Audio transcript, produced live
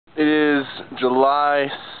It is July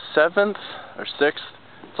 7th or 6th.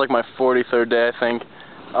 It's like my 43rd day, I think.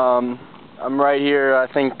 I'm right here, I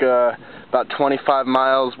think, about 25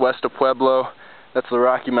 miles west of Pueblo. That's the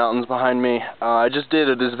Rocky Mountains behind me. I just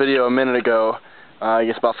did this video a minute ago, I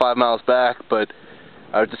guess about 5 miles back, but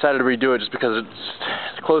I decided to redo it just because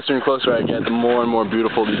it's closer and closer I get, the more and more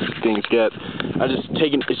beautiful these things get.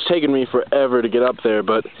 It's taken me forever to get up there,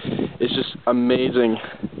 but it's just amazing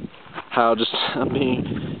how just I'm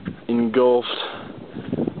being engulfed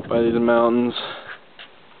by these mountains.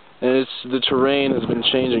 And the terrain has been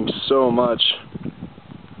changing so much.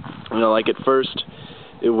 You know, like at first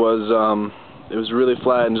it was really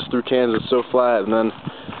flat, and just through Kansas so flat, and then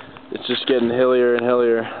it's just getting hillier and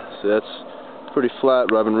hillier. So that's pretty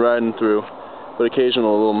flat where I've been riding through, but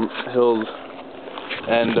occasional little hills.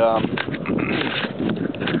 And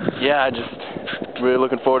yeah, I just really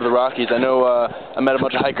looking forward to the Rockies. I know I met a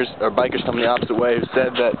bunch of hikers or bikers coming the opposite way who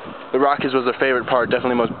said that the Rockies was their favorite part,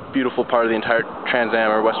 definitely the most beautiful part of the entire Trans Am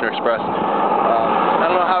or Western Express. I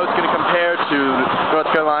don't know how it's going to compare to North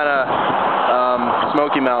Carolina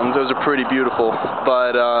Smoky Mountains. Those are pretty beautiful,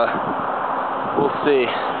 but we'll see.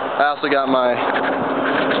 I also got my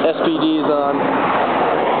SPDs on,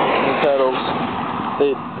 the pedals.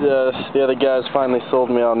 The other guys finally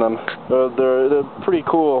sold me on them. They're pretty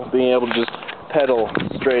cool being able to just pedal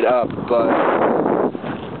straight up, but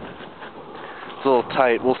it's a little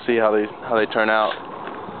tight. We'll see how they turn out.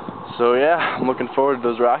 So yeah, I'm looking forward to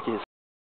those Rockies.